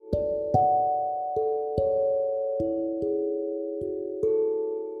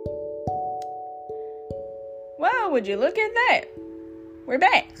would you look at that? We're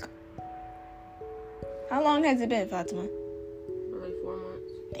back. How long has it been, Fatima? Like 4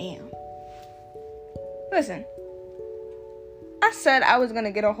 months. Damn. Listen, I said I was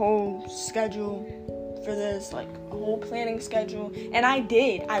gonna get a whole schedule for this, like a whole planning schedule, and I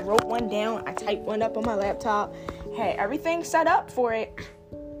did. I wrote one down. I typed one up on my laptop. Had everything set up for it.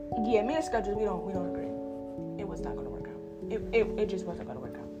 Yeah, me and schedule, we don't agree. It was not gonna work out. It just wasn't gonna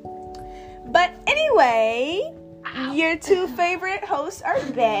work out. But anyway, your two favorite hosts are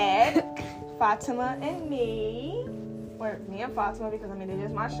back, Fatima and me. Or me and Fatima, because it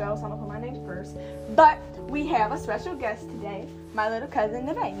is my show, so I'm gonna put my name first. But we have a special guest today, my little cousin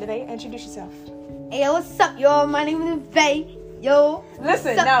Nevaeh. Nevaeh, introduce yourself. Hey, what's up, y'all? My name is Nevaeh. Yo.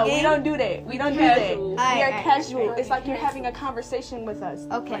 Listen, no, we don't do that. We don't do that. We are casual. All right. It's like you're having a conversation with us.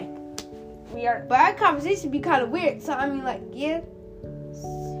 Okay. Like, we are. But our conversation be kind of weird, so I mean, like, yeah.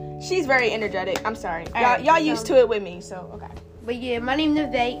 She's very energetic. I'm sorry. All right, Y'all used to it with me, so okay. But yeah, my name is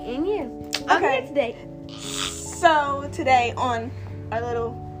Nevaeh, and yeah, I'm Okay. here today. So today on our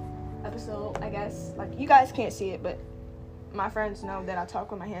little episode, I guess, like you guys can't see it, but my friends know that I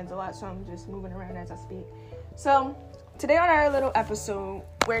talk with my hands a lot, so I'm just moving around as I speak. So today on our little episode,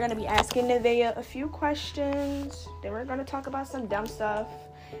 we're going to be asking Nevaeh a few questions. Then we're going to talk about some dumb stuff.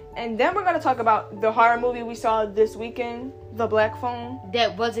 And then we're going to talk about the horror movie we saw this weekend, The Black Phone.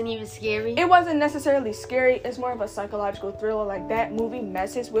 That wasn't even scary. It wasn't necessarily scary. It's more of a psychological thriller. Like, that movie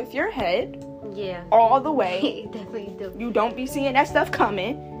messes with your head Yeah. all the way. It definitely do. You don't be seeing that stuff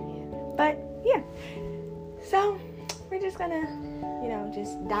coming. Yeah. But, yeah. So, we're just gonna,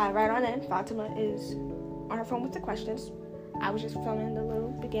 just dive right on in. Fatima is on her phone with the questions. I was just filming the little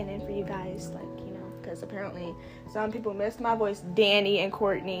beginning for you guys, because apparently some people missed my voice, Danny and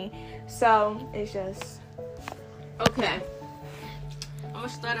Courtney. So, it's just... Okay. I'm gonna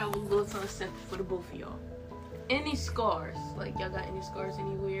start out with a little something simple for the both of y'all. Any scars? Like, y'all got any scars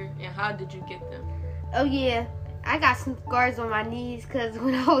anywhere? And how did you get them? Oh yeah, I got some scars on my knees because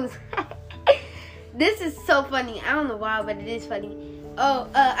when I was... This is so funny. I don't know why, but it is funny.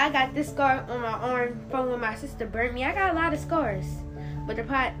 I got this scar on my arm from when my sister burnt me. I got a lot of scars. But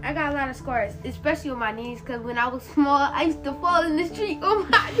I got a lot of scars, especially on my knees, because when I was small, I used to fall in the street on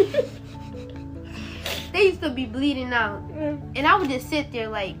my knees. They used to be bleeding out. And I would just sit there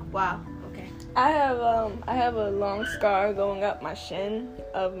like, wow, okay. I have a long scar going up my shin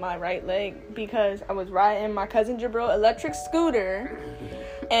of my right leg because I was riding my cousin Jabril electric scooter,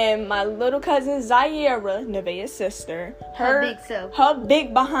 and my little cousin Zaira, Nevaeh's sister, her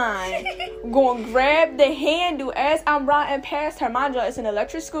big behind, going to grab the handle as I'm riding past her. Mind you, it's an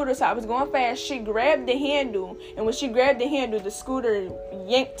electric scooter, so I was going fast. She grabbed the handle, and when she grabbed the handle, the scooter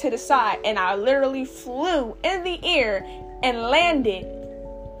yanked to the side, and I literally flew in the air and landed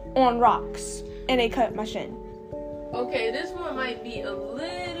on rocks, and they cut my shin. Okay, this one might be a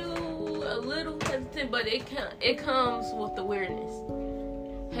little hesitant, but it comes with awareness.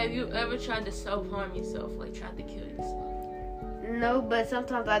 Have you ever tried to self-harm yourself, like tried to kill yourself? No, but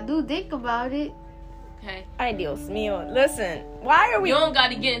sometimes I do think about it. Okay. Ay, Dios mío. Listen, why are we... You don't got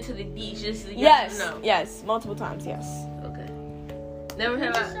to get into the deets, just yes or no. Yes, multiple times, yes. Okay. Never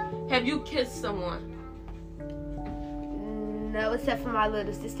have you kissed someone? No, except for my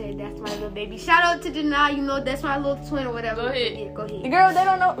little sister. That's my little baby. Shout out to Janai. That's my little twin or whatever. Go ahead. Yeah, go ahead. The girl, they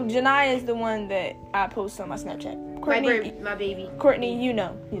don't know. Janai is the one that I post on my Snapchat. Courtney, My baby. Courtney, you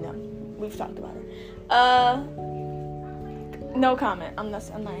know. We've talked about her. No comment. I'm not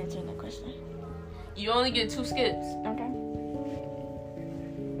answering that question. You only get 2 skips. Okay.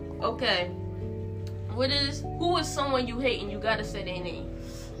 Okay. Who is someone you hate and you gotta say their name?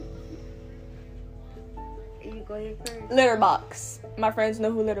 You go ahead first. Litterbox. My friends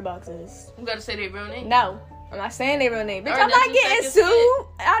know who Litterbox is. You gotta say their real name? No. I'm not saying their real name. Bitch, Right, I'm not getting sued. skip.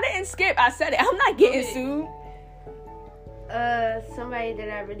 I didn't skip. I said it. I'm not getting sued. Somebody that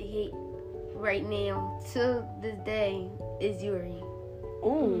I really hate right now to this day is Yuri.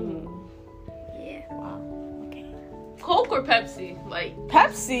 Ooh. Yeah. Wow. Okay. Coke or Pepsi? Like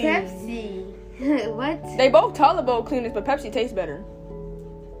Pepsi. Pepsi. What? They both toilet bowl cleaners, but Pepsi tastes better.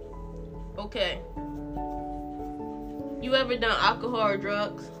 Okay. You ever done alcohol or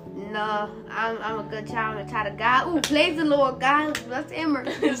drugs? No, I'm a good child. I'm a child of God. Ooh, praise the Lord, God. Bless Emma.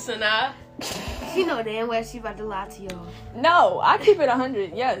 Sanaa? She know damn well she about to lie to y'all. No, I keep it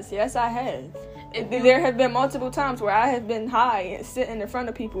 100. Yes, I have. There have been multiple times where I have been high and sitting in front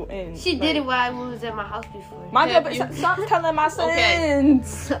of people and She did it while we was at my house before. My God, stop telling my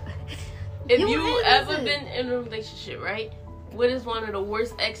sins. If you ever been in a relationship, right? What is one of the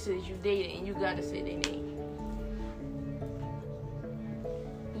worst exes you dated and you gotta say their name?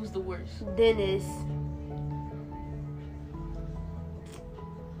 Who's the worst? Dennis.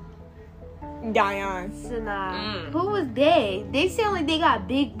 Dion. Sanaa. Who was they? They sound like they got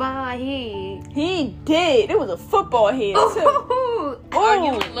big behind head. He did. It was a football head too. Are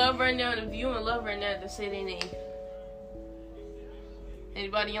you in love right now? If you in love right now, then say their name.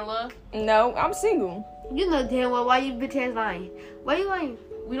 Anybody in love? No, I'm single. You know damn well why you bitch ass lying. Why you lying?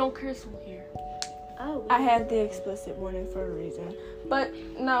 We don't curse here. Oh. I have the explicit warning for a reason. But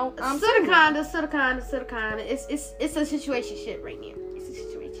no, I'm Sorta kinda. It's a situation shit right now. It's a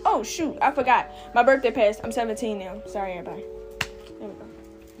situation. Oh shoot, I forgot. My birthday passed. I'm 17 now. Sorry everybody. There we go.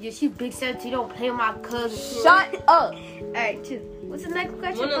 Yeah, she big 17. Don't play with my cousin. Shut up. Alright, chill. What's the next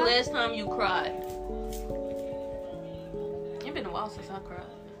question? When the last time you cried? It's been a while since I cried.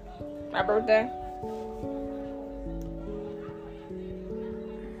 My birthday.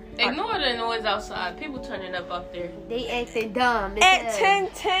 Ignore the noise outside. People turning up there. They acting dumb. At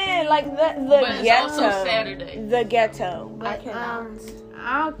 10:10, like the But it's ghetto. also Saturday. The ghetto. I But cannot.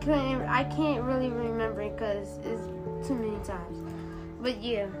 I can't really remember it because it's too many times. But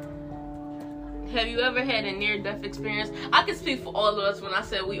yeah. Have you ever had a near-death experience? I can speak for all of us when I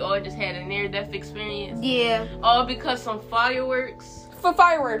said we all just had a near-death experience. Yeah. All because some fireworks. For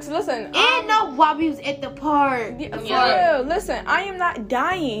fireworks, listen. And no, while we was at the park. For Yeah. real, listen. I am not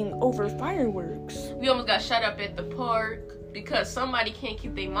dying over fireworks. We almost got shut up at the park because somebody can't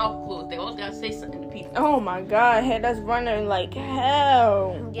keep their mouth closed. They always gotta say something to people. Oh my god, had us running like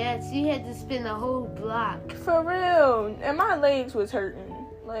hell. Yes, you had to spin the whole block. For real. And my legs was hurting.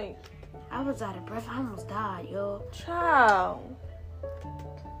 Like, I was out of breath. I almost died, yo. child.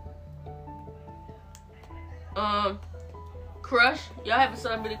 Crush? Y'all have a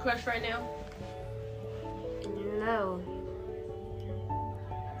celebrity crush right now? No.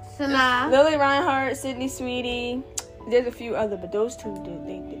 Sanaa. Lily Reinhardt, Sydney Sweetie. There's a few other, but those two,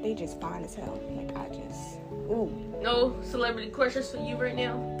 they just fine as hell. Like, I just, ooh. No celebrity crushes for you right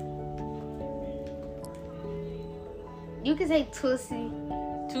now? You can say Tootsie.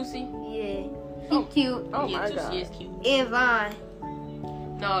 Tootsie? Yeah. He cute. Oh yeah, my Tootsie god. is cute. And Vine.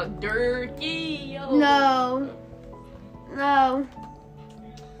 No, Durkee, yo. No. No.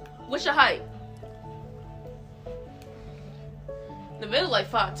 What's your height? The middle like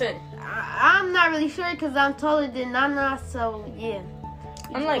 5'10". I'm not really sure because I'm taller than Nana, so yeah.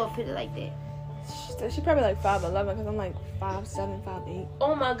 I'm You like- go put it like that. She's probably like 5'11" because I'm like 5'7", 5'8".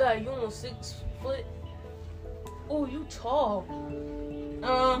 Oh my god, you almost 6 foot. Oh, you tall.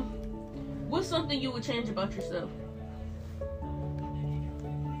 What's something you would change about yourself?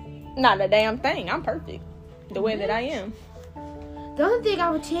 Not a damn thing. I'm perfect. The way that I am. The only thing I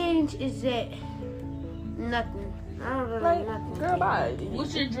would change is that nothing. I don't really Like, nothing. girl, bye.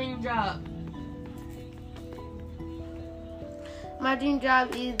 What's your dream job? My dream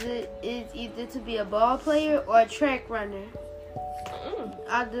job is either to be a ball player or a track runner.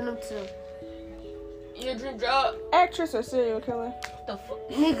 I'll do them too. Your dream job? Actress or serial killer? The fuck?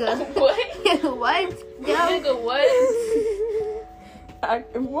 Nigga. What? What? Yo. Nigga, what?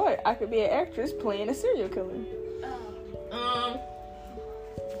 What? I could be an actress playing a serial killer.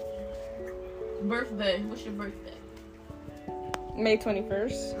 Birthday. What's your birthday? May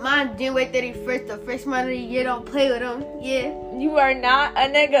 21st. Mine January 31st, the first month of the year. Don't play with them. Yeah. You are not a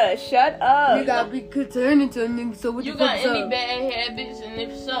nigga. Shut up. You gotta be concerning to a nigga, so what You the got fuck any up? bad habits? And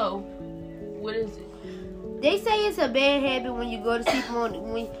if so, what is it? They say it's a bad habit when you go to sleep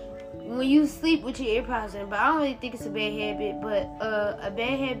when you sleep with your earpods in, but I don't really think it's a bad habit. But a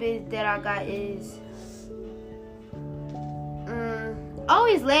bad habit that I got is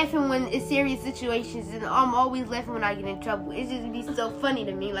always laughing when it's serious situations, and I'm always laughing when I get in trouble. It just be so funny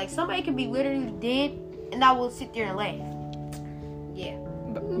to me. Like somebody could be literally dead, and I will sit there and laugh. Yeah,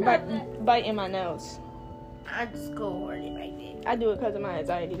 Biting my nose. I just go over it right there. I do it because of my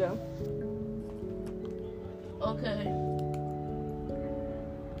anxiety, though. Okay.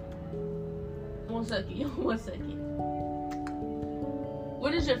 1 second. 1 second.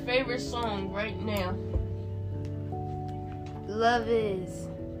 What is your favorite song right now? Love is.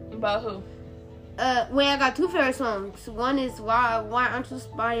 About who? Well, I got two favorite songs. One is Why Aren't You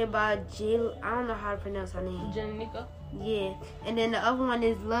Inspired by Jill. I don't know how to pronounce her name. Janika? Yeah. And then the other one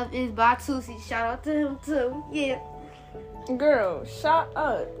is Love Is by Tootsie. Shout out to him too. Yeah. Girl, shut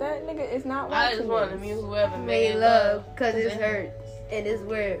up. That nigga is not I watching just want to this. mute whoever Made made love because it hurts. And it's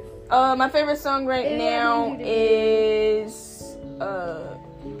weird. My favorite song right now is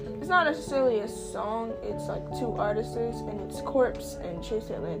it's not necessarily a song. It's like two artists, and it's Corpse and Chase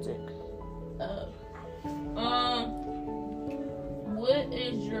Atlantic. What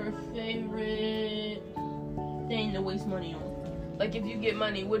is your favorite thing to waste money on? Like, if you get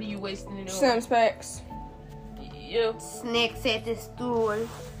money, what are you wasting it on? Sims packs. You. Snacks at the store.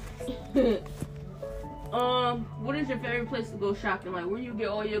 What is your favorite place to go shopping? Like, where you get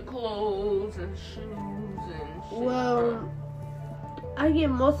all your clothes and shoes and shit Well, I get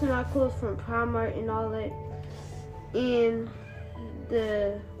most of my clothes from Primark and all that. And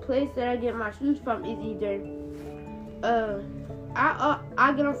the place that I get my shoes from is either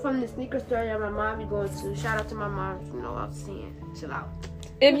I get them from the sneaker store that my mom be going to. Shout out to my mom, you know what I'm saying. Chill out.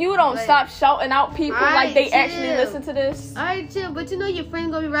 If you don't Like, stop shouting out people like they actually chill. listen to this. Alright, chill, but you know your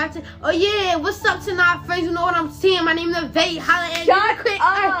friends gonna be ratting. Oh yeah, what's up to our friends? You know what I'm saying? My name is Vate. Holla at me Shut quick.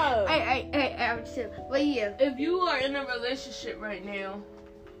 up. Alright, chill. But yeah. If you are in a relationship right now,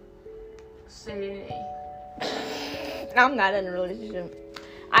 say I'm not in a relationship.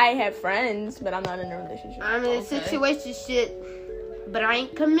 I have friends, but I'm not in a relationship. I'm in a Okay. situation shit, but I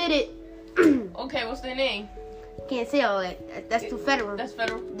ain't committed. okay, what's their name? Can't say all that. That's too federal. That's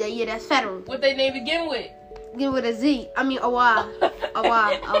federal. Yeah, that's federal. What they name begin with? Get with a Z. I mean, a Y. A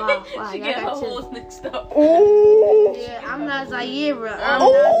Y. She Y'all get her got chill. holes mixed up. Ooh. Yeah, I'm not Zaira. I'm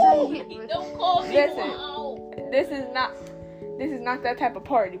Ooh. not Zaira. Don't call people Listen. out. This is not that type of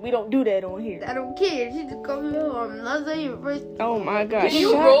party. We don't do that on here. I don't care. She just called me home. I'm not Zaira first. Oh my god. Can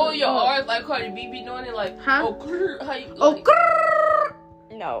you shut roll your up. R's like Cardi B be doing it? Like, Huh? oh, grr, how you, Oh, like, grrr.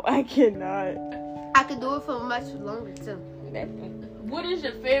 No, I cannot. I could do it for much longer too. what is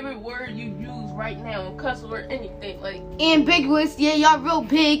your favorite word you use right now? A cuss word, anything. Like, Ambiguous. Yeah, y'all real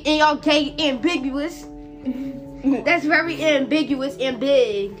big and y'all gay. Ambiguous. That's very ambiguous and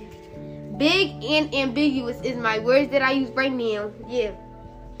big. Big and ambiguous is my words that I use right now. Yeah.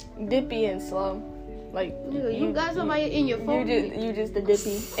 Dippy and slow. Like Nigga, you got somebody in your phone. you just the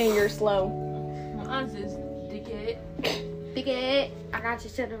dippy and you're slow. mine's is dickhead. Big head. I got you,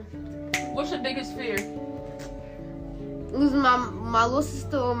 shut up. What's your biggest fear? Losing my little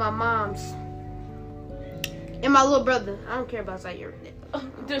sister or my mom's. And my little brother. I don't care about Zaire.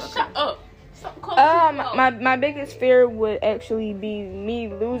 Just shut up. Stop calling people out. My biggest fear would actually be me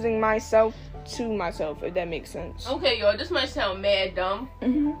losing myself to myself, if that makes sense. Okay, y'all, this might sound mad dumb,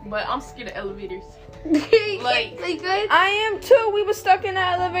 Mm-hmm. but I'm scared of elevators. Like good? I am too. We were stuck in the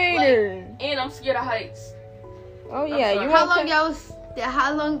elevator. And I'm scared of heights. Oh yeah, sorry. you How won't long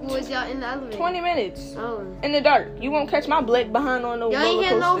how long was y'all in the elevator? 20 minutes Oh. in the dark. You won't catch my blick behind on the Y'all ain't roller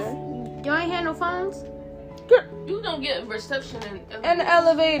had coaster. y'all ain't had no phones? You don't get reception in In the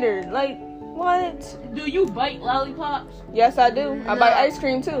elevator, like what? Do you bite lollipops? Yes, I do. I No. buy ice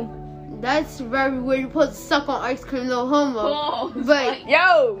cream too. That's very weird. You're supposed to suck on ice cream, no homo. Oh, But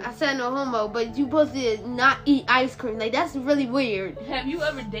Yo, I said no homo, but you supposed to not eat ice cream. Like that's really weird. have you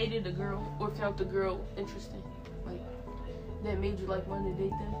ever dated a girl or found a girl interesting? Like, that made you like want to date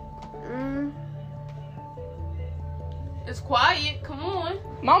them? Mm. It's quiet. Come on.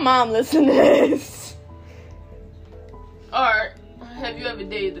 my mom listened to this. Alright. Have you ever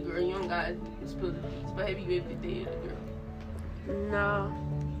dated a girl? You don't gotta spill the beans, but have you ever dated a girl? No,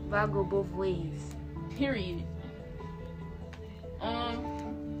 but I go both ways. Period.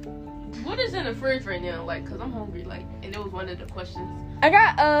 What is in the fridge right now? Like, cause I'm hungry. Like, and it was one of the questions. I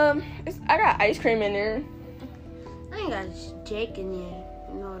got I got ice cream in there. I ain't got Jake in there.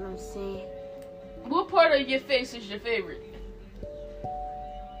 You know what I'm saying? What part of your face is your favorite?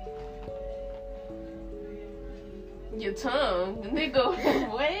 Your tongue. Nigga,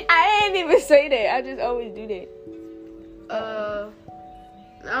 what? I didn't even say that. I just always do that. I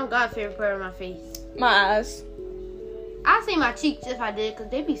don't got a favorite part of my face. My eyes I'll say my cheeks if I did, cause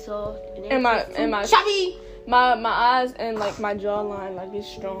they be soft. And, they and my be and my chubby. my eyes and like my jawline, like it's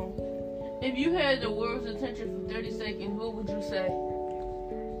strong. If you had the world's attention for 30 seconds, what would you say?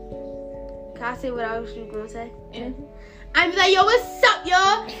 Can I say what I was gonna say? Yeah. I'm like, yo, what's up,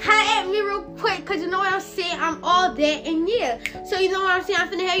 y'all? Holla at me real quick, cause you know what I'm saying? I'm all that, and yeah. So you know what I'm saying? I'm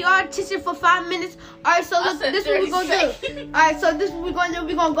finna have y'all attention for 5 minutes. Alright, so I look, said this is what we 30 gonna do. seconds. Alright, so this is what we gonna do.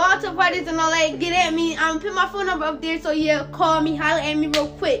 We gonna go out to parties and all that. Get at me. Put my phone number up there, so yeah, call me, holla at me real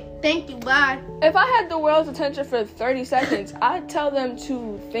quick. Thank you, bye. If I had the world's attention for 30 seconds, I'd tell them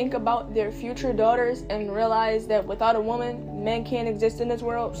to think about their future daughters and realize that without a woman, men can't exist in this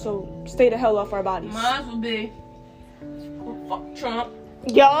world. So stay the hell off our bodies. Mine would be, fuck Trump,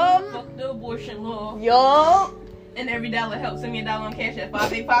 Yup, fuck the abortion law, yup. and every dollar helps. Send me $1 on cash at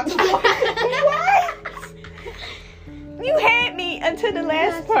 58524. What? You had me until the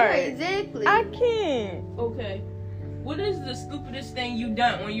last That's part. right, exactly. I can't. Okay. What is the stupidest thing you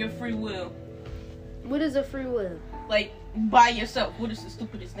done on your free will? What is a free will? Like, by yourself. What is the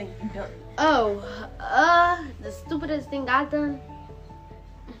stupidest thing you done? Oh, the stupidest thing I done?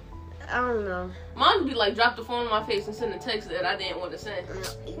 I don't know. Mine would be like, drop the phone in my face and send a text that I didn't want to send.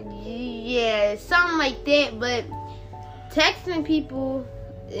 Yeah, something like that, but texting people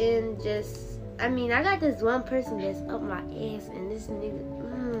and just, I mean, I got this one person that's up my ass, and this nigga,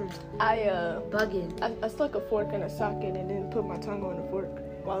 bugging. I stuck a fork in a socket and then put my tongue on the fork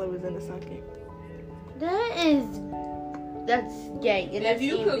while it was in the socket. That's gay. And If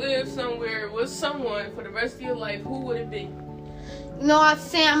you could live somewhere with someone for the rest of your life, who would it be? You know what I'm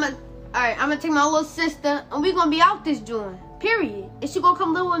saying? I'm gonna take my little sister, and we gonna be out this joint. Period. And she gonna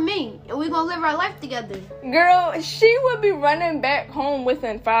come live with me, and we gonna live our life together. Girl, she would be running back home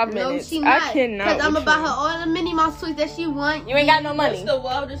within 5 minutes. No, she not. I cannot. Cause I'm with about you. her all the Minnie Mouse toys that she want. You ain't got no money. What's the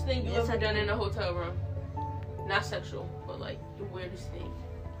wildest thing you Yes, ever I done do. in a hotel room? Not sexual, but like the weirdest thing.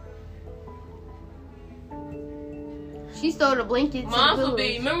 She stole the blankets. Mom's and would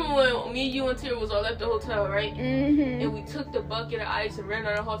be. pillows. Remember when me, you, and Tira was all at the hotel, right? Mm-hmm. And we took the bucket of ice and ran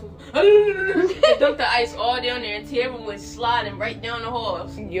down the hall and dumped the ice all down there, and Tara went sliding right down the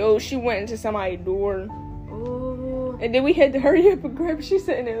halls. Yo, she went into somebody's door. Ooh. And then we had to hurry up and grab her. She's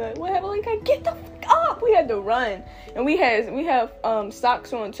sitting there like, what happened? Like, get the fuck up. We had to run. And we have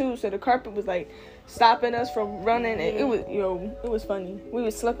socks on too, so the carpet was like stopping us from running. And it was funny. We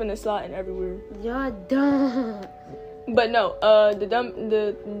was slipping and sliding everywhere. Y'all dumb. But no, the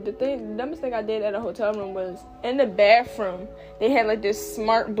dumbest thing I did at a hotel room was in the bathroom. They had like this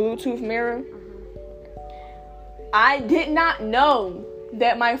smart Bluetooth mirror. I did not know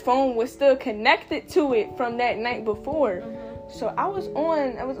that my phone was still connected to it from that night before. So I was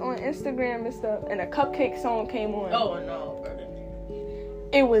on Instagram and stuff, and a Cupcake song came on. Oh no, brother.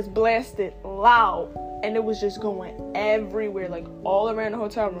 It was blasted loud, and it was just going everywhere, like all around the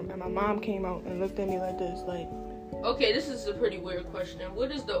hotel room. And my mom came out and looked at me like this, like. Okay, this is a pretty weird question.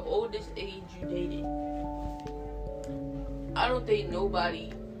 What is the oldest age you dated? I don't date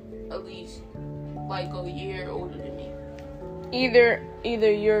nobody at least like a year older than me.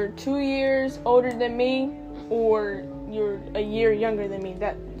 Either you're 2 years older than me, or you're a year younger than me.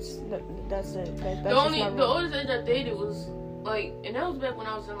 That's it. That's The oldest age I dated was like, and that was back when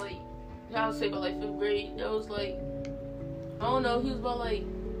I was in like, I would say about like 5th grade. That was like, I don't know, he was about like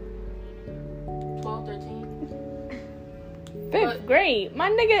 12, 13. 5th grade, my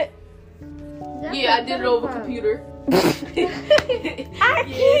nigga. Yeah, I did it over computer. I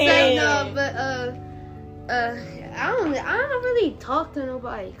Yeah, can't. no, but I don't really talk to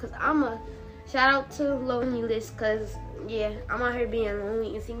nobody, cause I'm a shout out to Lonely List, cause yeah, I'm out here being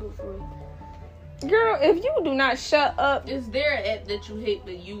lonely and single for real. Girl, if you do not shut up, Is there an app that you hate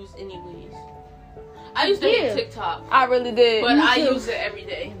but use anyways? I used to hate TikTok, I really did. but I too. use it every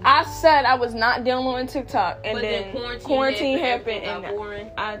day. I said I was not downloading TikTok, and But then then quarantine happened, everything got and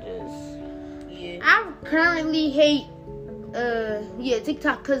boring. I just. Yeah. I currently hate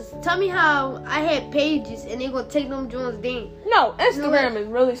TikTok, cause tell me how I had pages and they gonna take them joints down. No, Instagram is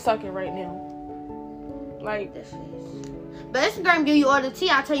really sucking right now. Like, But Instagram give you all the tea,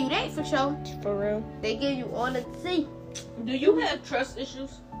 I'll tell you that for sure. for real. They give you all the tea. Do you have trust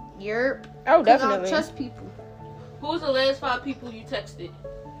issues? Yerp. Oh, 'Cause I definitely. don't trust people. Who was the last 5 people you texted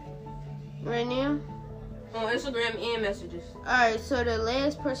Right now? on Instagram and messages? Alright, so the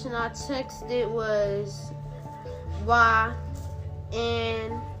last person I texted was Y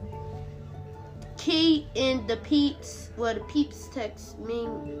and Key and the Peeps. Well, the Peeps text me.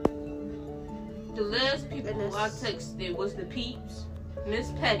 The last people Goodness. I texted was the Peeps,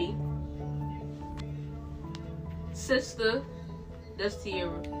 Miss Petty, Sister, that's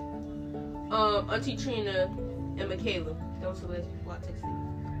Tierra, Auntie Trina, and Michaela. Those were the last people I texted.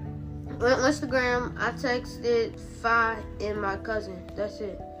 On Instagram, I texted Fi and my cousin. That's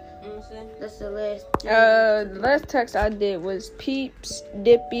it. You know what I'm saying? That's the last. The last text I did was Peeps,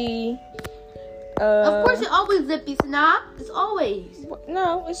 Dippy. Of course, it always Zippy Snap. It's always.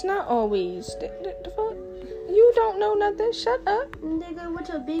 No, it's not always. The fuck? You don't know nothing. Shut up. Nigga, what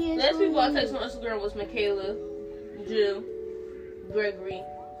your big ass Last people I is? texted on Instagram was Michaela, Jill, Gregory,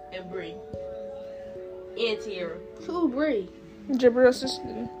 and Bree, and Tierra. Who Bree? Jabril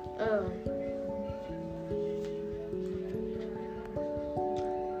sister. Oh.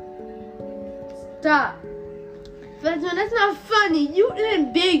 Stop. That's not funny. You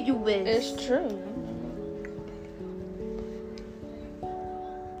ambiguous. It's true.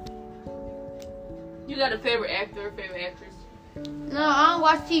 You got a favorite actor or favorite actress? No, I don't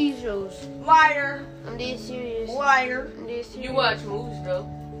watch TV shows. Liar. I'm dead serious. Liar. I'm dead serious. You watch movies though.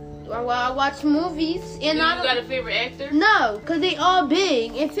 I watch movies and Do I you don't. got a favorite actor? No, cause they all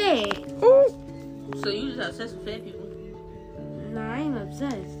big and fat. Ooh. So you just obsessed with fat people. Nah, I ain't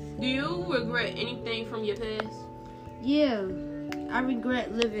obsessed. Do you regret anything from your past? Yeah, I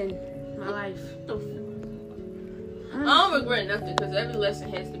regret living my life. What the f- I don't regret nothing because every lesson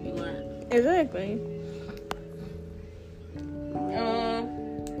has to be learned. Exactly.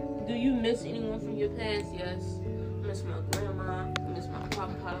 you miss anyone from your past? Yes. I miss my grandma. I miss my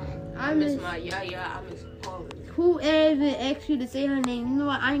papa. I miss my yaya. I miss all of them. Whoever asked you to say her name, you know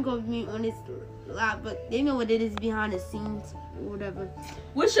what? I ain't gonna be on this lot, but they know what it is behind the scenes or whatever.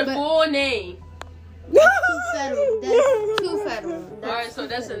 What's your full name? Too federal. That's too federal. Alright, so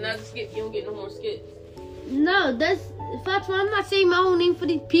that's another skip. You don't get no more skips. No, that's Fatima. I'm not saying my own name for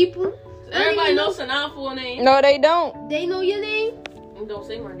these people. Everybody knows Sanaa full name. No, they don't. They know your name. You don't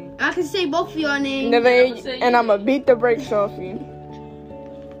say my name. I can say both of your names. And I'm gonna beat the brakes off you.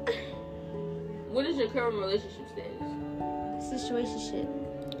 What is your current relationship status?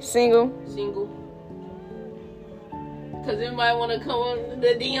 Situationship. Single. Single. Cause everybody wanna come on the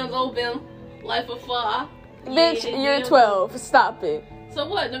DMs open, life afar. Bitch, Yeah, you're DMs 12. Stop it. So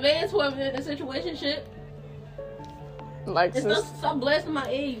what? The man's 12 in a situationship. Like, It's not stop blasting my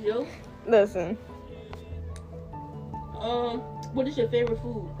age, yo. listen. What is your favorite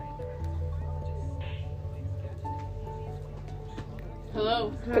food?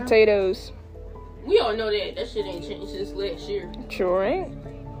 Hello. Potatoes. We all know that shit ain't changed since last year. Sure ain't.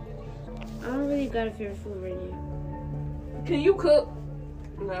 I don't really got a favorite food right now. Can you cook?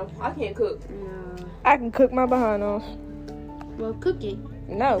 No, I can't cook. No. I can cook my behind off. Well, cooking.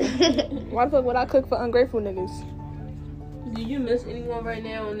 No. Why the fuck would I cook for ungrateful niggas? Do you miss anyone right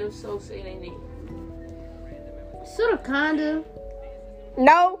now? And if so, say their name. Sort of, kinda.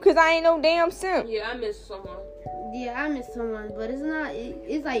 No, because I ain't no damn simp. Yeah, I miss someone. Yeah, I miss someone, but it's not.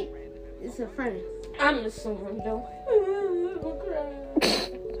 It's like it's a friend. I miss someone though. I'm crying.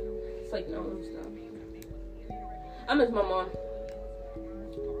 It's like no, stop. I miss my mom.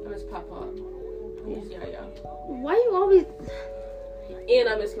 I miss Papa. I miss Yaya. Why you always? And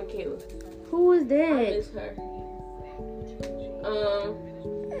I miss Michaela. Who is I that? miss her.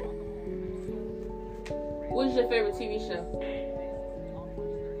 What's your favorite TV show?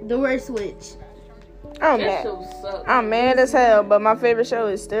 The Worst Witch. I'm That mad. show sucks. I'm mad as hell, but my favorite show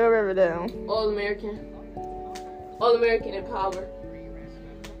is still Riverdale. All American and Power.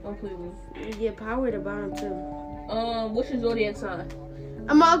 Don't play with me. Yeah, Power the bottom too. What's your zodiac sign?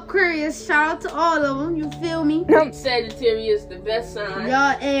 I'm Aquarius. Shout out to all of them. You feel me? Sagittarius, the best sign. Y'all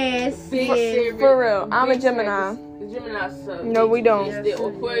ass. Big Yeah. Sagittarius. For real, I'm a Big Gemini. Sagittarius. The Gemini suck. No, we don't. The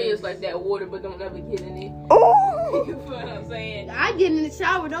Aquarius like that water, but don't ever get in it. Oh! You know what I'm saying? I get in the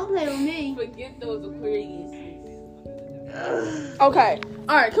shower. Don't play with me. Forget those Aquarius. Okay.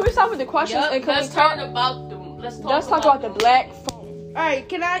 Alright, can we stop with the questions? Yup, And can let's we talk, talk about the. Let's talk about the black phone. All right,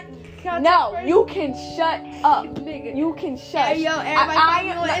 can I No, you can shut up. Nigga. You can shut. Hey, yo, everybody follow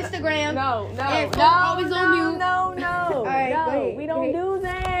me on no, Instagram. No, Hey, no, always on mute. no. right, go No, ahead, we go don't ahead. do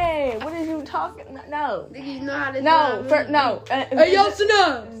that. What are you talking? No. Nigga, you know how to No, do it. no. Hey, yo,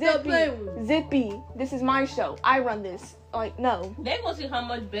 Sanaa. Stop playing with me. Zippy. This is my show. I run this. Like, no. They gonna see how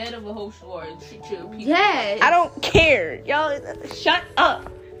much better of a host you are and treat your people. Yes. I don't care. Y'all, shut up.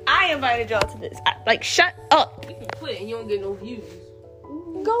 I invited y'all to this. Shut up. You can quit and you don't get no views.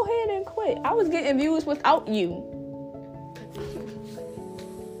 Go ahead and quit. I was getting views without you.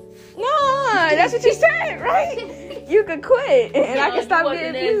 No, that's what you said, right? You could quit and I can stop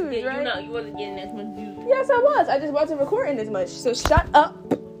getting views, right? You wasn't getting as much views. Yes, I was. I just wasn't recording as much. So shut up.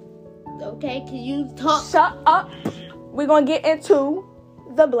 Okay, can you talk? Shut up. We're going to get into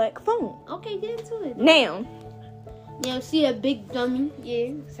the black phone. Okay, get into it. Now. Yeah, see a big dummy.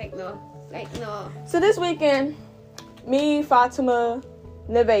 Yeah, it's like no. So this weekend, me, Fatima,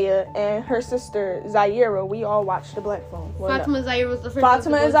 Nevaeh, and her sister Zaira, we all watched the black phone. Well, Fatima Zaire was the first.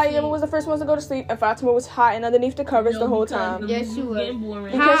 Fatima one and to go to Zaira sleep. was the first ones to go to sleep, and Fatima was hiding underneath the covers the whole time. Yes, she was. Getting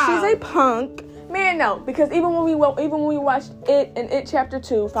boring. Because How? she's a punk. Man, no. Because even when we watched It and It Chapter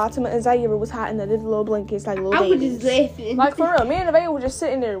 2, Fatima and Zaira was hiding under the little blankets like little I was babies. just laughing. Like, for real. Me and Nevaeh were just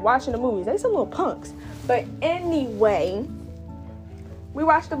sitting there watching the movies. They some little punks. But anyway, we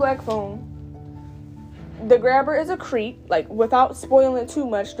watched the black phone. The grabber is a creep. Like, without spoiling too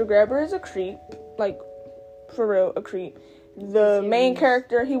much, the grabber is a creep. Like, for real, a creep. The main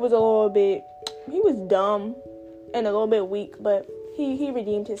character, he was dumb and a little bit weak, but he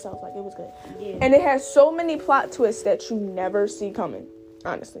redeemed himself. Like, it was good. Yeah. And it has so many plot twists that you never see coming,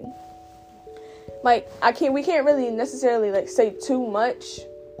 honestly. Like, we can't really necessarily, like, say too much,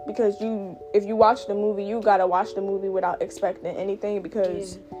 because if you watch the movie, you gotta watch the movie without expecting anything,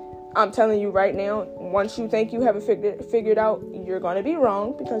 because I'm telling you right now, once you think you have it figured out, you're gonna be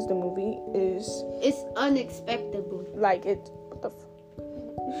wrong, because the movie is It's unexpected. like it. What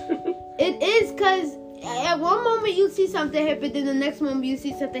the It is because at one moment you see something happen, then the next moment you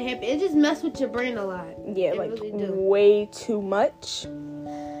see something happen. It just messes with your brain a lot. Yeah, It like really do. way too much.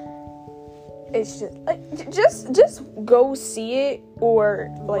 it's just like just go see it or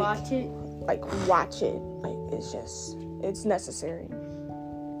like Watch it. like watch it. Like it's necessary.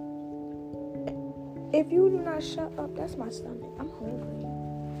 If you do not shut up, that's my stomach. I'm hungry.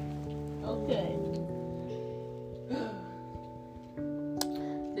 Okay.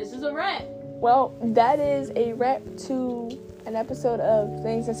 This is a wrap. Well, that is a wrap to an episode of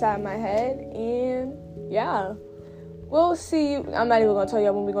Things Inside My Head, and yeah, we'll see. I'm not even gonna tell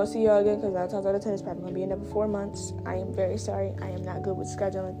y'all when we're gonna see y'all again because 9 times out of 10 it's probably gonna be another 4 months. I am very sorry. I am not good with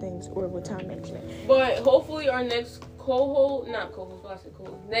scheduling things or with time management. But hopefully our next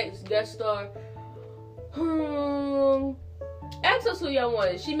next guest star. Ask us who y'all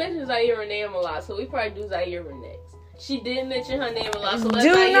wanted. She mentions Zaire name a lot, so we probably do Zaire next. She did mention her name a lot, so let's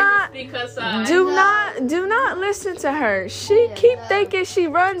Zaire speak her side. Do not listen to her. She keep thinking she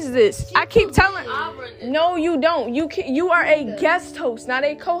runs this. I keep telling her. No, you don't. You are a guest host, not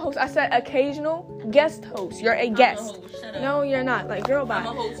a co-host. I said occasional guest host. You're a guest. I'm a host. Shut up. No, you're not. Like, girl, bye. I'm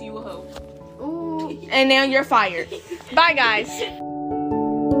a host, you a host. Ooh. And now you're fired. Bye, guys.